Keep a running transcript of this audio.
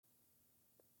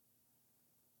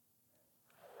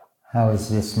How is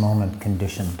this moment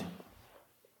conditioned?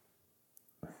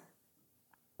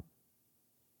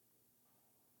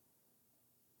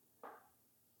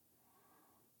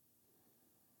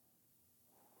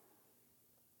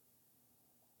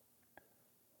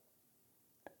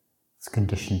 It's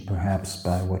conditioned perhaps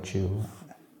by what you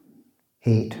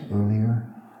ate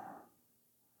earlier,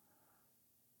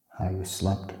 how you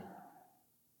slept.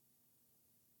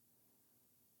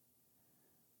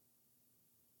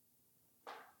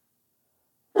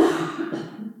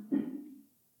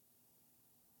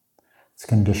 It's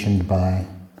conditioned by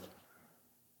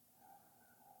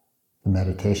the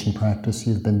meditation practice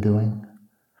you've been doing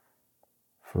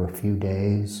for a few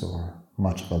days or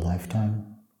much of a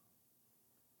lifetime.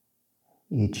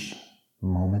 Each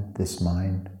moment, this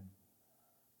mind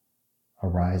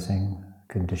arising,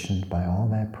 conditioned by all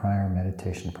that prior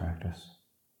meditation practice.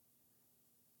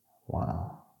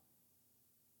 Wow.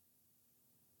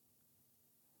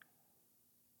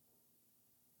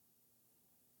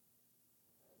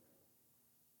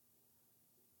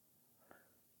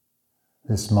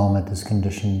 This moment is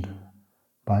conditioned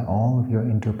by all of your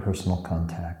interpersonal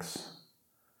contacts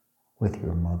with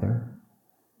your mother,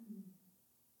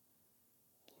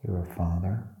 your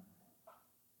father,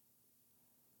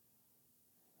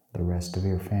 the rest of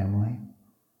your family,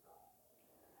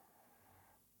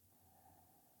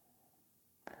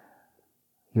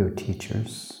 your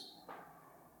teachers,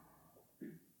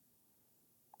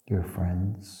 your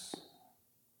friends,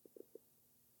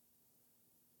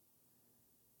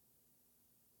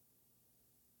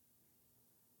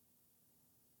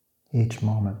 each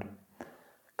moment,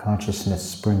 consciousness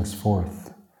springs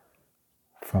forth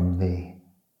from the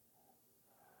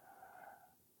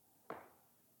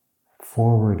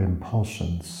forward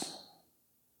impulsions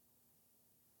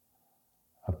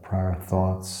of prior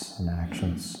thoughts and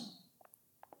actions,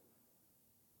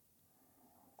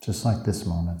 just like this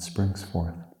moment springs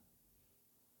forth.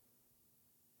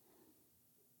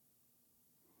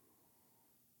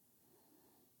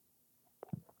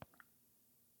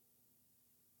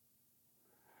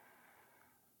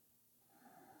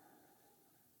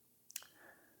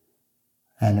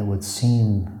 And it would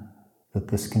seem that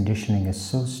this conditioning is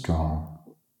so strong.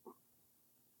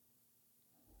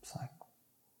 It's like,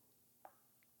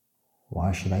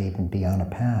 why should I even be on a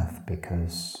path?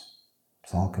 Because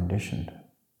it's all conditioned.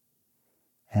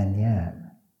 And yet,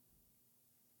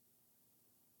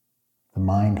 the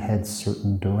mind heads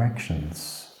certain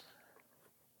directions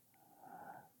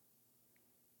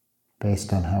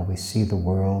based on how we see the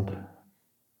world.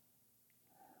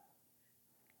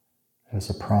 There's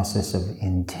a process of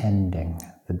intending,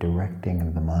 the directing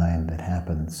of the mind that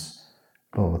happens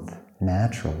both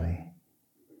naturally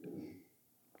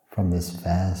from this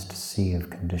vast sea of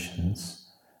conditions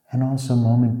and also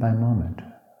moment by moment,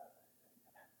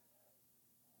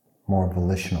 more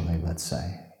volitionally, let's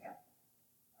say.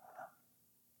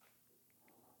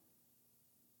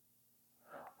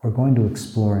 We're going to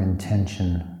explore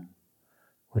intention,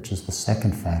 which is the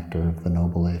second factor of the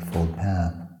Noble Eightfold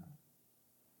Path.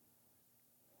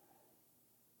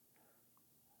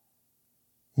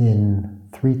 In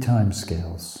 3 time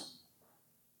scales,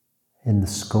 in the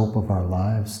scope of our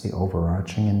lives, the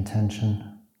overarching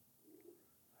intention,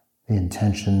 the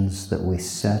intentions that we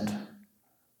set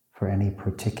for any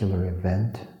particular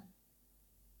event,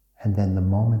 and then the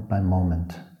moment by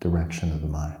moment direction of the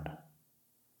mind.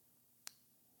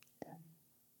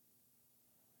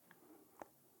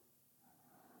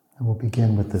 And we'll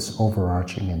begin with this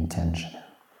overarching intention.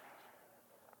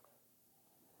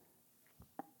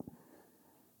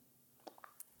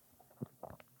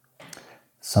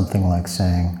 Something like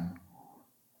saying,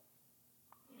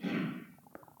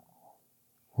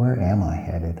 where am I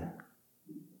headed?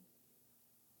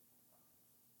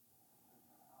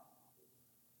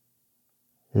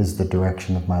 Is the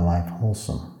direction of my life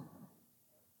wholesome?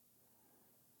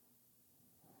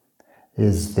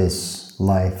 Is this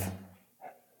life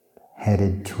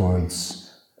headed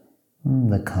towards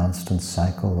the constant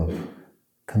cycle of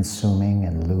consuming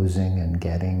and losing and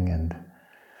getting and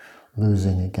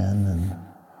losing again and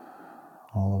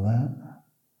all of that?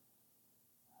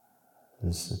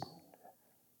 Is it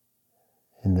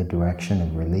in the direction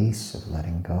of release, of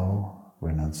letting go,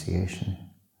 renunciation?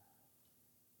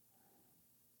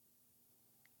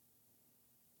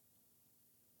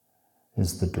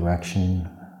 Is the direction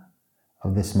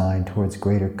of this mind towards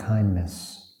greater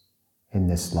kindness in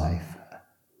this life?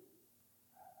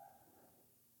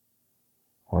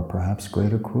 Or perhaps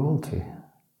greater cruelty?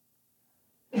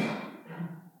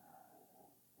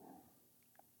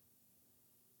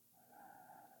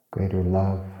 Greater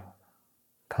love,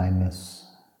 kindness,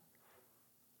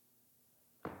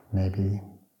 maybe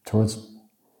towards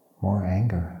more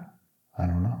anger. I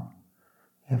don't know.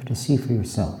 You have to see for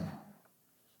yourself.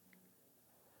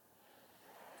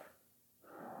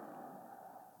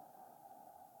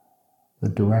 The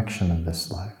direction of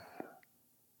this life.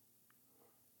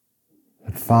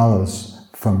 It follows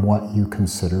from what you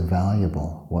consider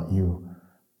valuable, what you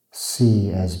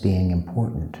see as being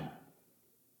important.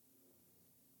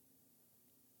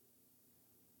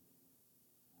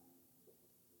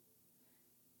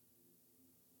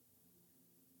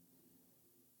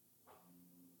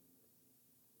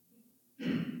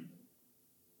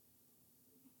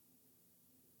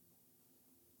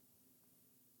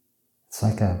 It's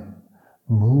like a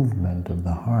movement of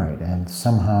the heart, and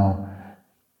somehow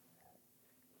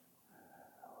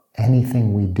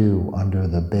anything we do under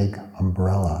the big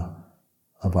umbrella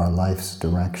of our life's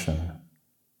direction,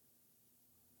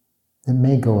 it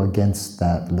may go against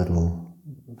that little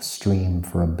stream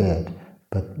for a bit,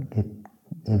 but it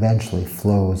eventually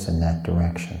flows in that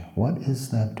direction. What is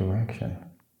that direction?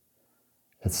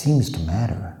 It seems to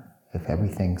matter if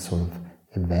everything sort of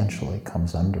eventually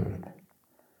comes under it.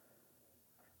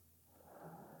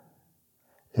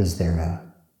 Is there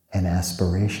an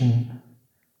aspiration?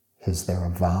 Is there a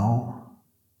vow?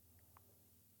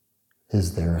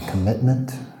 Is there a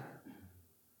commitment?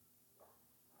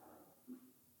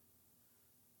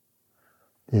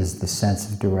 Is the sense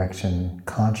of direction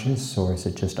conscious, or is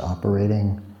it just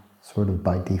operating sort of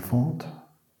by default?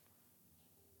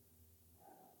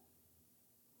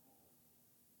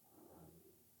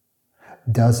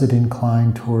 Does it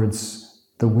incline towards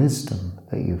the wisdom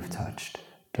that you've touched?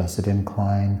 Does it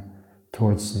incline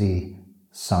towards the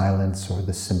silence or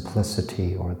the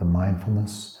simplicity or the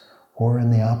mindfulness, or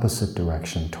in the opposite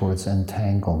direction, towards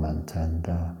entanglement and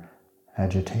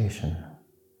agitation?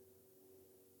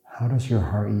 How does your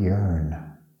heart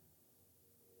yearn?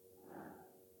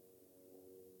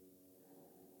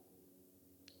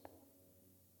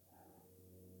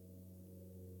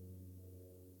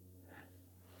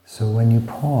 So when you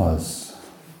pause,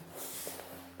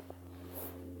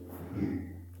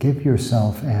 give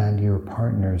yourself and your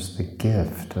partners the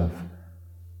gift of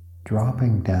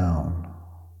dropping down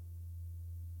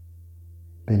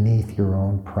beneath your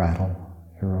own prattle,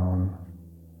 your own,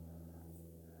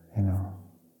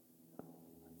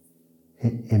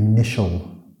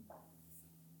 initial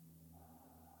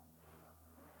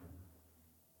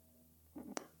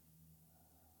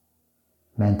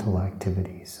mental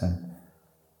activities, and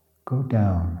go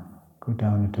down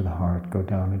into the heart, go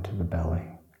down into the belly.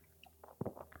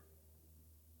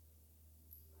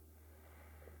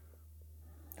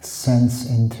 Sense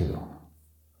into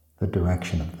the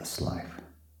direction of this life,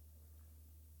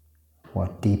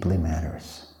 what deeply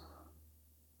matters,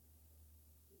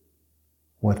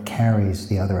 what carries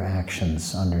the other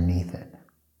actions underneath it.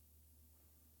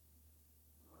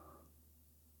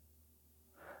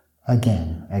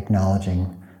 Again,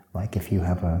 acknowledging, like if you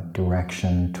have a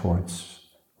direction towards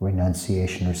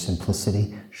renunciation or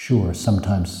simplicity, sure,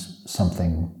 sometimes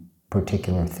something,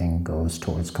 particular thing goes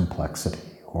towards complexity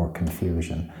or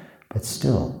confusion, but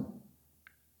still,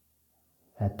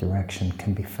 that direction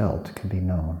can be felt, can be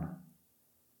known.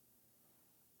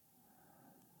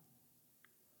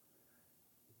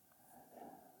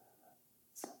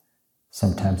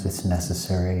 Sometimes it's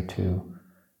necessary to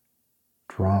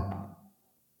drop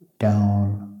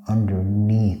down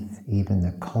underneath even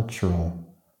the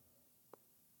cultural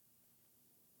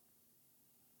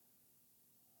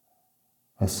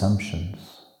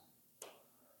assumptions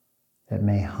that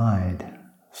may hide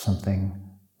something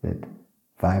that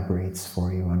vibrates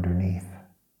for you underneath.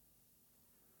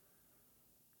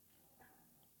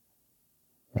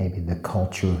 Maybe the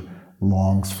culture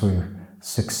longs for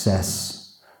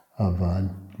success of a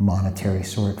monetary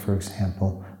sort, for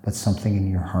example, but something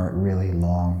in your heart really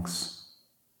longs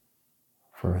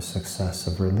for a success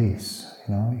of release.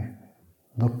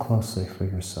 Look closely for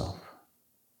yourself.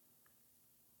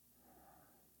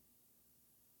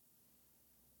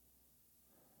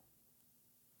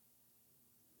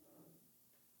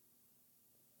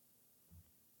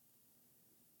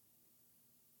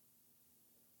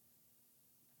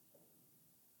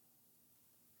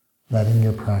 Letting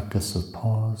your practice of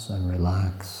pause and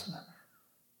relax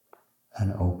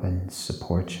and open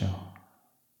support you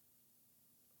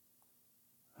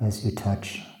as you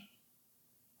touch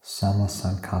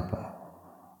Samasankappa,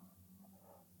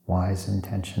 wise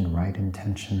intention, right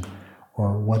intention,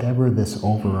 or whatever this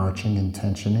overarching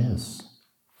intention is.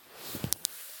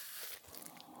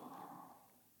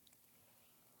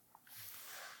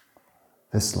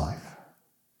 This life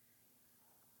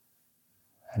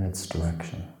and its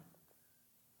direction.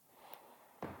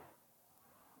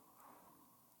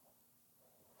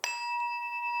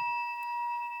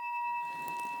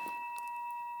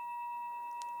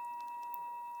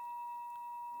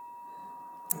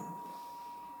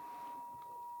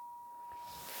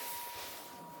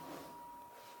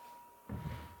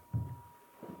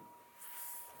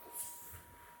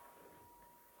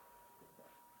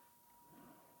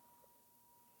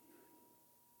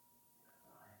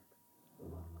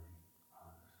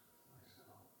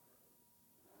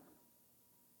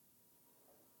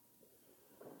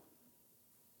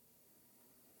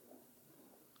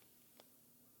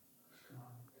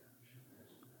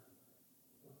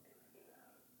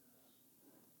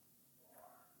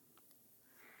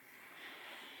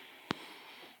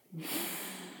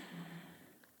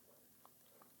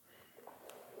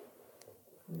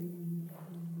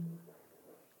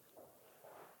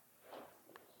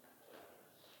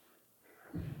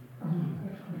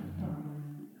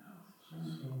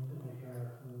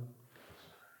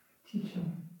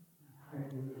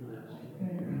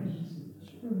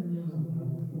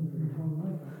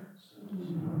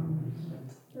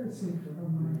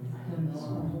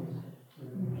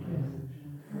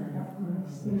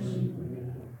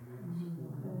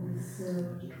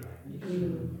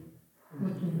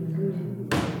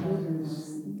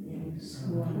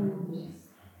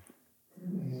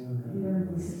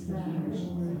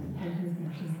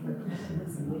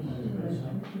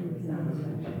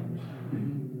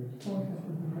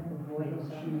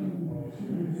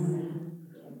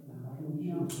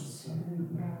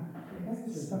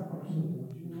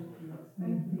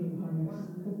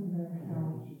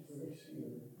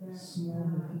 small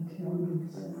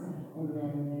details, and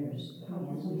then there's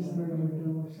as we start to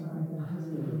build side by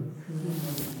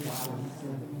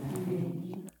side.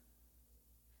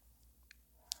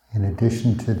 In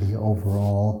addition to the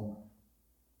overall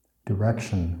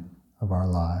direction of our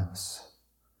lives,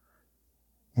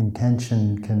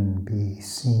 intention can be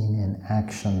seen in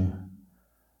action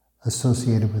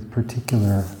associated with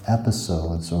particular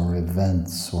episodes or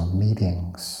events or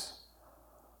meetings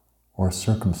or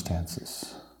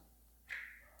circumstances.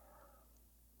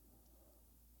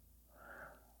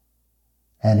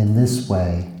 And in this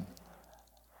way,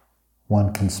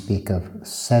 one can speak of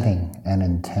setting an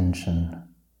intention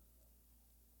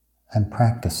and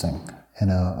practicing in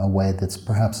a way that's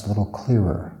perhaps a little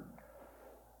clearer.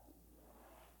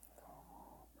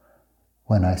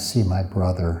 When I see my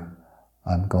brother,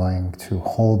 I'm going to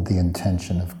hold the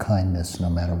intention of kindness no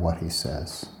matter what he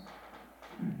says.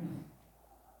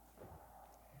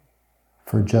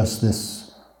 For just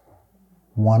this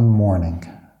one morning,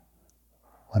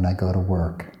 when I go to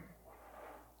work,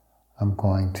 I'm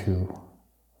going to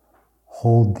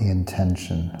hold the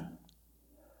intention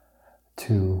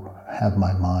to have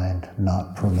my mind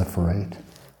not proliferate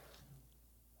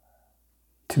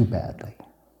too badly.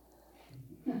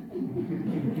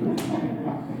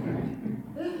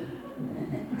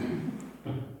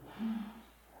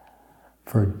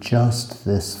 For just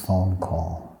this phone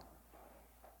call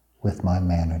with my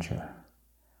manager,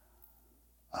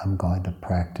 I'm going to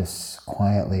practice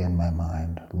quietly in my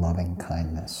mind loving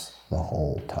kindness the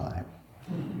whole time.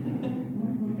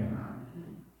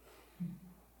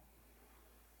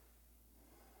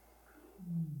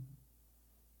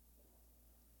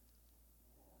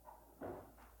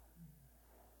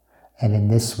 And in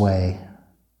this way,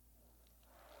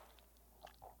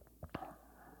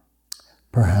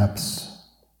 perhaps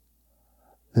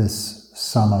this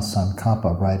samma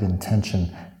sankappa, right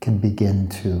intention, can begin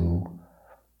to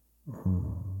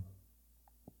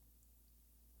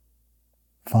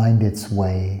find its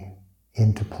way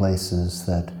into places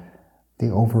that the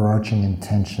overarching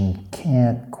intention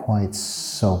can't quite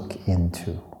soak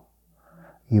into.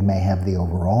 You may have the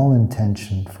overall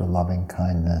intention for loving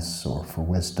kindness or for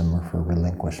wisdom or for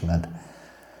relinquishment,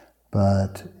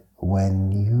 but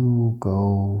when you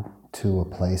go to a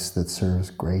place that serves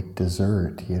great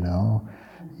dessert,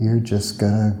 you're just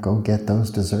gonna go get those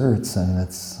desserts, and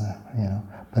it's,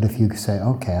 but if you say,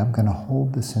 okay, I'm gonna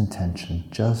hold this intention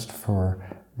just for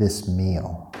this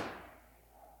meal,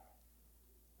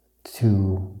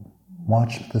 to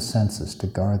watch the senses, to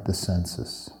guard the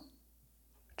senses,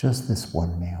 just this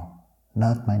one meal,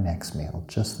 not my next meal,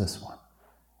 just this one.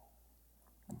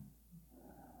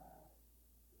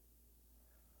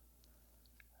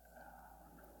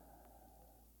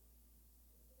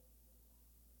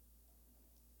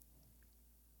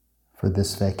 For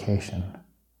this vacation,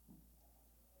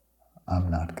 I'm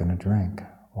not going to drink,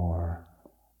 or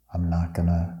I'm not going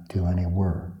to do any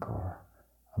work, or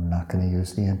I'm not going to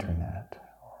use the internet.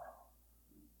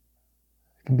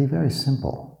 It can be very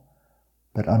simple,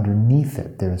 but underneath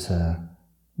it there's a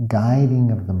guiding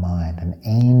of the mind, an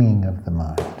aiming of the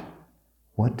mind.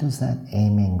 What does that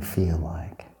aiming feel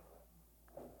like?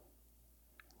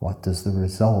 What do the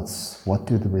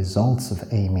results of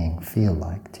aiming feel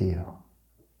like to you?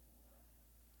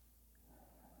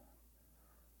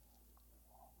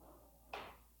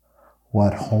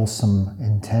 What wholesome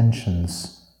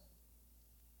intentions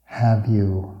have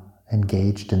you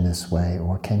engaged in this way,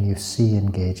 or can you see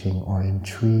engaging or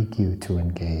intrigue you to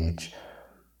engage?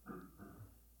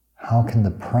 How can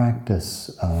the practice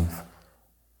of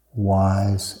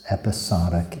wise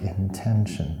episodic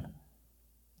intention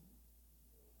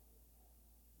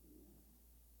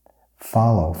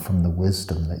follow from the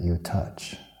wisdom that you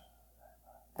touch,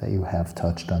 that you have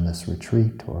touched on this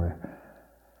retreat, or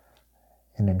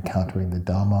in encountering the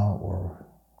Dhamma or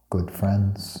good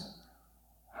friends?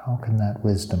 How can that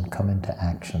wisdom come into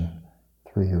action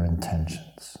through your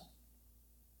intentions?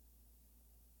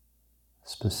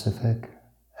 Specific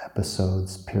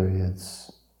episodes,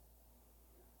 periods.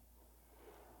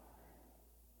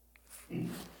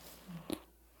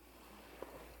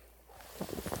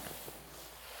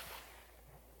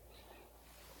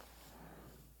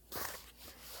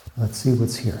 Let's see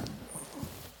what's here.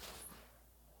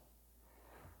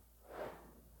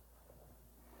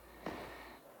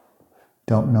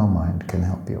 Don't know mind can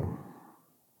help you.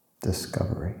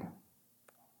 Discovery.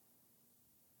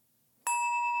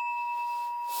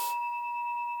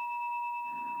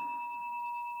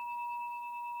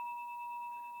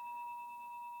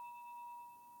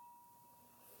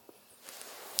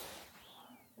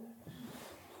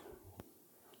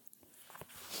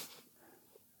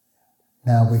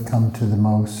 Now we come to the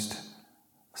most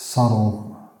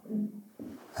subtle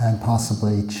and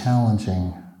possibly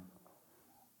challenging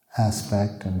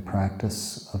aspect and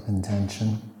practice of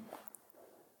intention,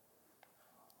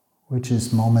 which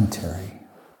is momentary.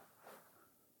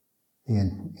 The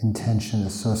intention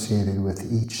associated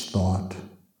with each thought,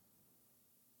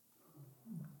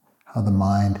 how the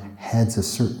mind heads a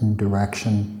certain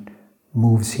direction,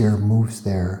 moves here, moves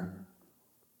there,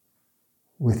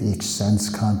 with each sense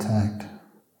contact,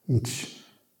 each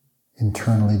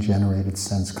internally generated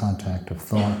sense contact of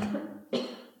thought.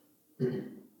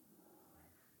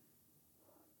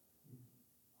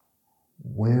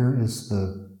 Where is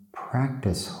the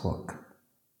practice hook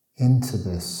into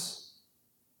this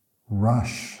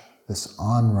rush, this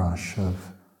onrush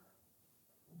of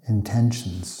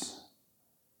intentions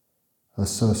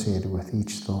associated with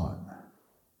each thought,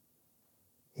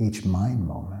 each mind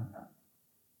moment?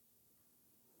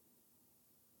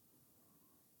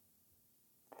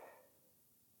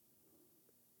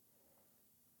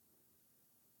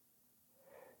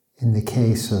 In the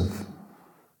case of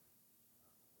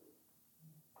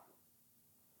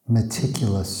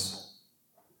meticulous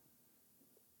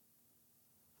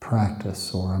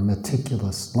practice or a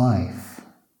meticulous life,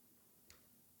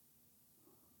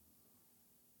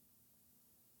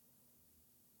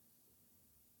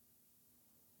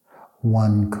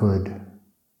 one could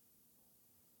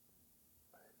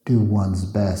do one's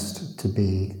best to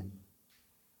be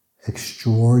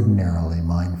extraordinarily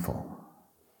mindful,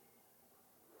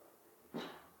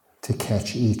 to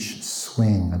catch each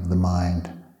swing of the mind,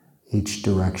 each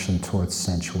direction towards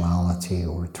sensuality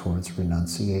or towards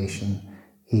renunciation,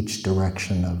 each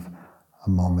direction of a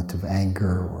moment of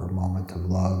anger or a moment of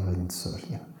love, and so,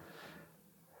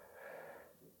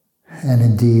 And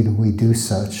indeed, we do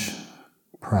such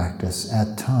practice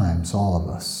at times, all of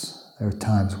us. There are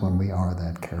times when we are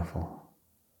that careful.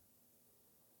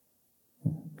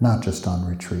 Not just on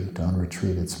retreat. On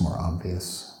retreat, it's more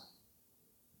obvious.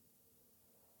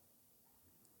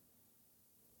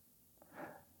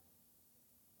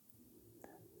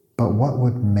 But what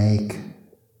would make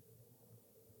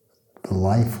the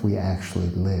life we actually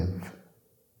live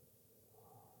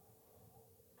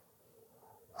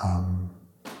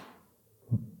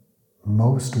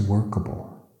most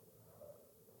workable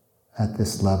at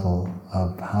this level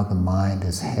of how the mind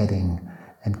is heading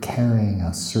and carrying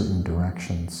us certain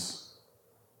directions,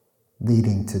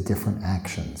 leading to different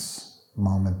actions,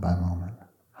 moment by moment?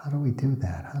 How do we do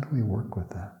that? How do we work with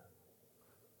that?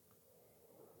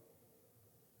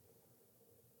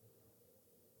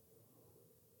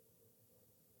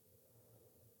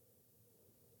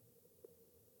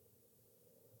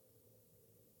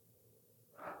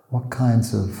 What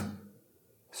kinds of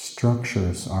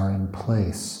structures are in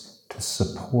place to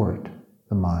support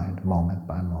the mind moment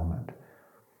by moment?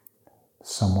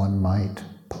 Someone might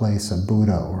place a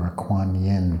Buddha or a Kuan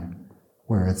Yin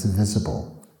where it's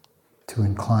visible to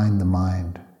incline the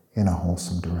mind in a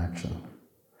wholesome direction.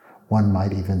 One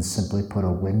might even simply put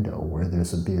a window where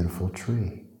there's a beautiful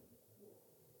tree.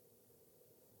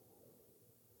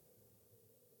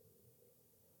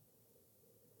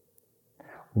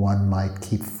 One might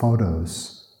keep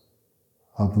photos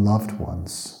of loved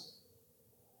ones,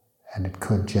 and it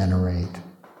could generate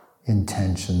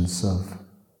intentions of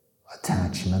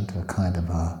attachment, a kind of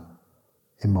a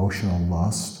emotional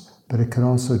lust, but it could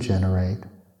also generate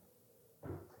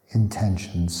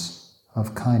intentions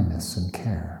of kindness and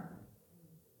care.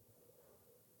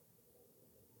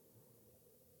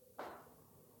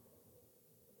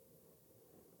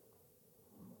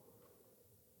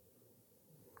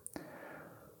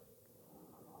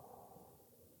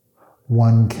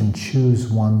 One can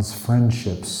choose one's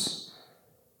friendships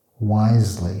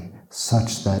wisely,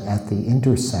 such that at the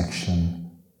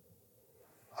intersection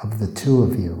of the two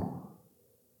of you,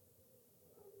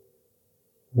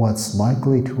 what's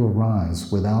likely to arise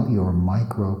without your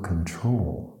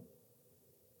micro-control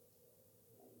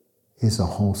is a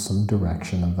wholesome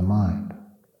direction of the mind.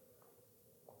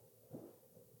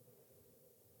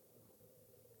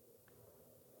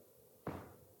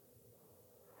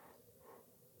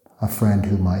 A friend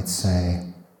who might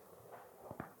say,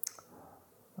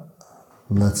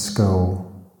 let's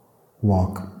go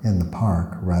walk in the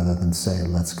park, rather than say,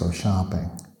 let's go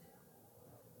shopping.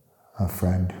 A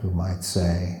friend who might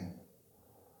say,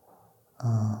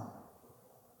 I'd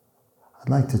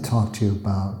like to talk to you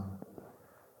about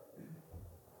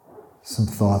some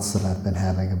thoughts that I've been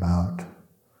having about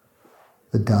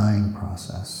the dying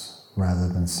process, rather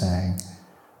than saying,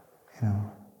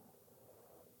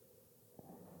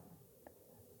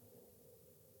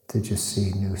 did you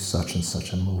see new such and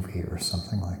such a movie or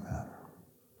something like that?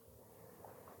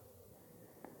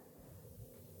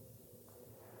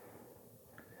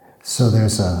 So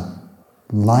there's a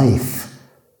life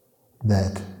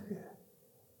that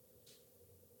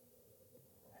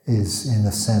is, in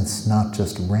a sense, not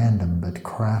just random, but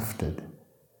crafted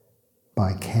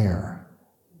by care,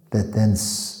 that then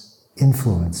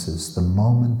influences the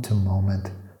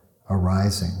moment-to-moment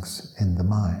arisings in the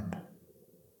mind.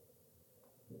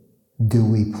 Do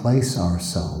we place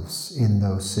ourselves in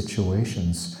those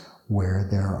situations where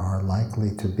there are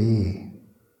likely to be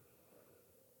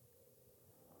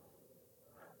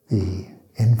the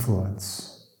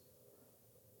influence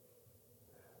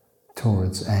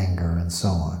towards anger and so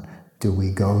on? Do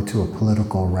we go to a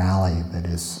political rally that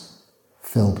is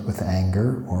filled with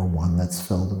anger, or one that's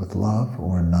filled with love,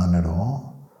 or none at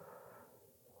all?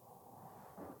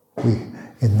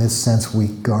 In this sense, we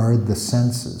guard the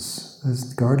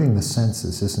senses. Guarding the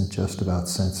senses isn't just about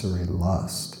sensory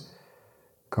lust.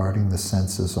 Guarding the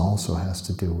senses also has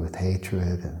to do with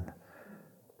hatred and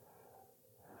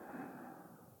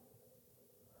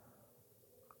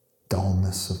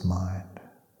dullness of mind.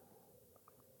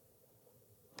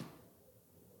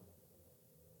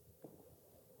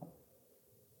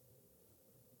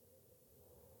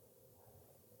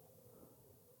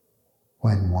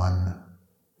 When one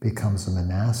becomes a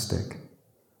monastic,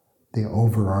 the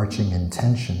overarching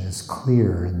intention is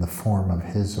clear in the form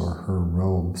of his or her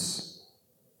robes.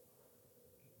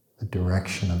 The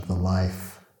direction of the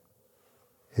life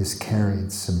is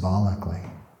carried symbolically.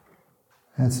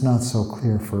 And it's not so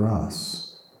clear for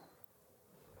us.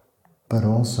 But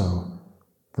also,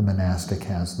 the monastic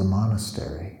has the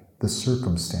monastery, the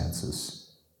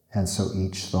circumstances, and so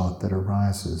each thought that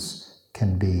arises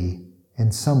can be,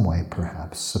 in some way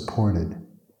perhaps, supported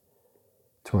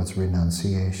towards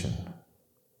renunciation,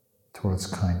 towards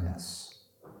kindness.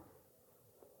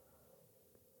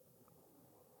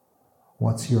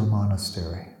 What's your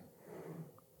monastery?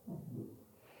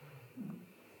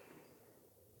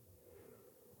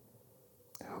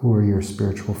 Who are your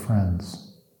spiritual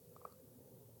friends?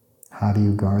 How do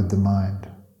you guard the mind?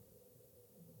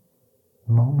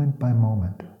 Moment by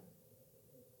moment.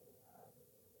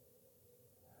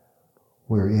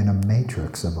 We're in a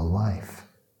matrix of a life.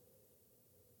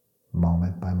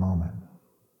 Moment by moment.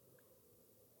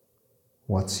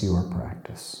 What's your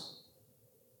practice?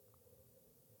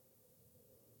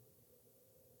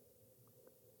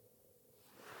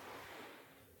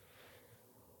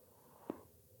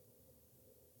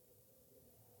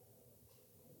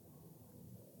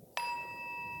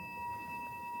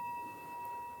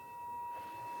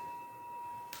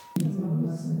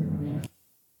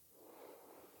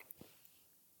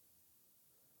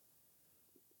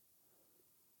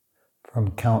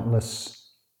 From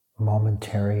countless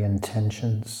momentary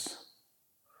intentions,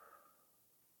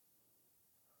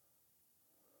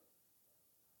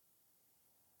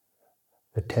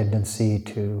 the tendency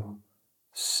to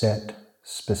set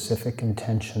specific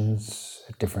intentions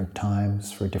at different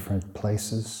times for different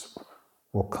places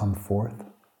will come forth.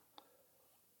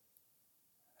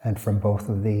 And from both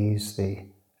of these, the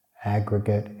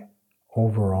aggregate,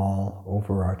 overall,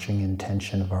 overarching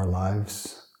intention of our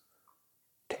lives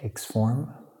takes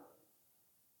form.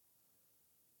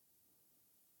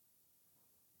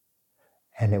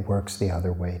 And it works the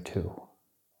other way too.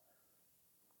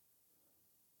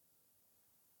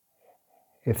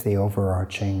 If the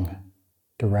overarching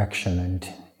direction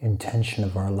and intention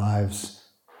of our lives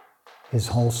is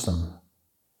wholesome,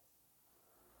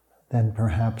 then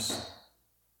perhaps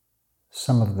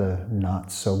some of the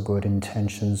not so good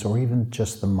intentions, or even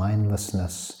just the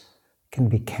mindlessness, can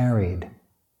be carried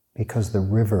because the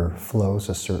river flows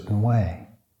a certain way.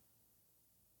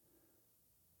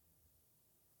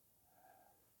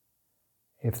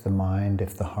 If the mind,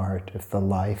 if the heart, if the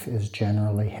life is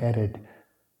generally headed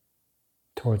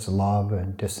towards love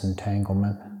and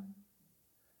disentanglement,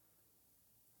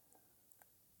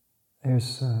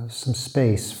 there's some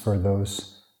space for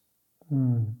those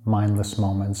mindless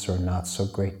moments or not so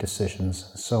great decisions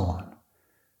and so on.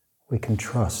 We can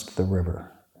trust the river.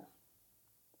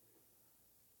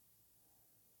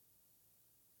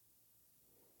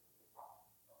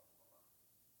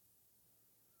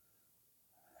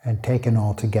 And taken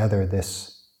all together,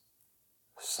 this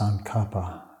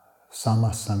sankappa, sama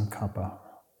sankappa,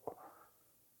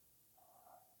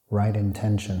 right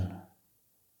intention,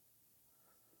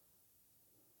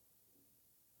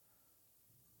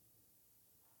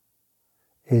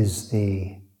 is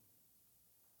the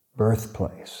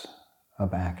birthplace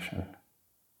of action.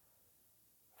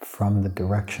 From the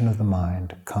direction of the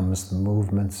mind comes the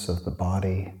movements of the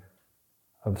body,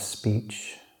 of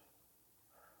speech,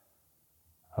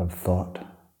 of thought.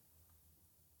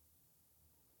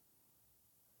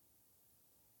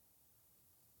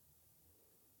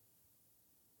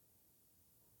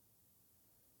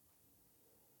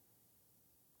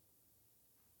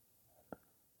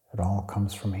 all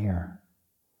comes from here,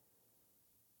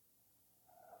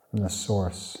 from the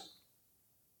source.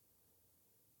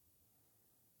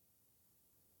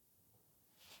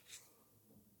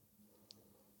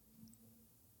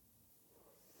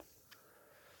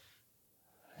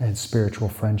 And spiritual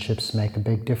friendships make a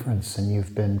big difference, and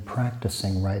you've been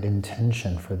practicing right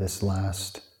intention for this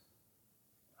last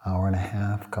hour and a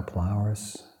half, couple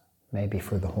hours, maybe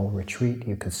for the whole retreat.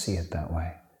 You could see it that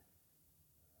way.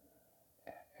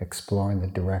 Exploring the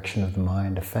direction of the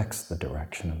mind affects the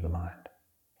direction of the mind.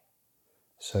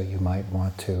 So you might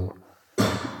want to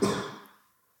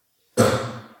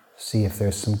see if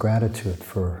there's some gratitude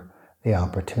for the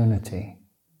opportunity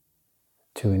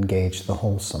to engage the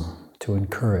wholesome, to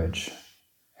encourage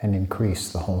and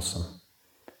increase the wholesome.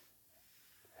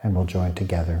 And we'll join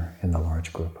together in the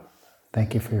large group.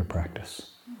 Thank you for your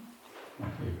practice.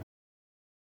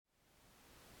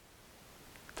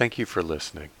 Thank you for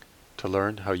listening. To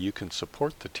learn how you can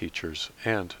support the teachers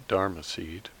and Dharma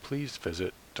Seed, please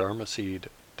visit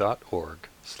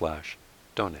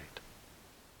dharmaseed.org/donate.